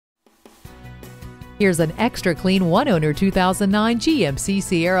Here's an extra clean one-owner 2009 GMC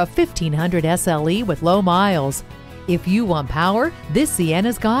Sierra 1500 SLE with low miles. If you want power, this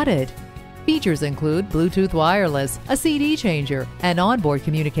Sienna's got it. Features include Bluetooth wireless, a CD changer, and onboard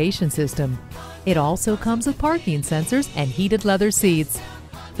communication system. It also comes with parking sensors and heated leather seats.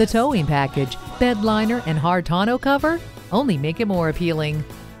 The towing package, bed liner, and hard tonneau cover only make it more appealing.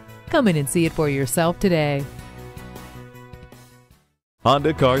 Come in and see it for yourself today.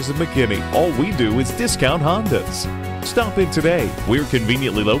 Honda Cars of McKinney. All we do is discount Hondas. Stop in today. We're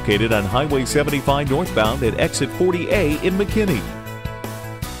conveniently located on Highway 75 northbound at exit 40A in McKinney.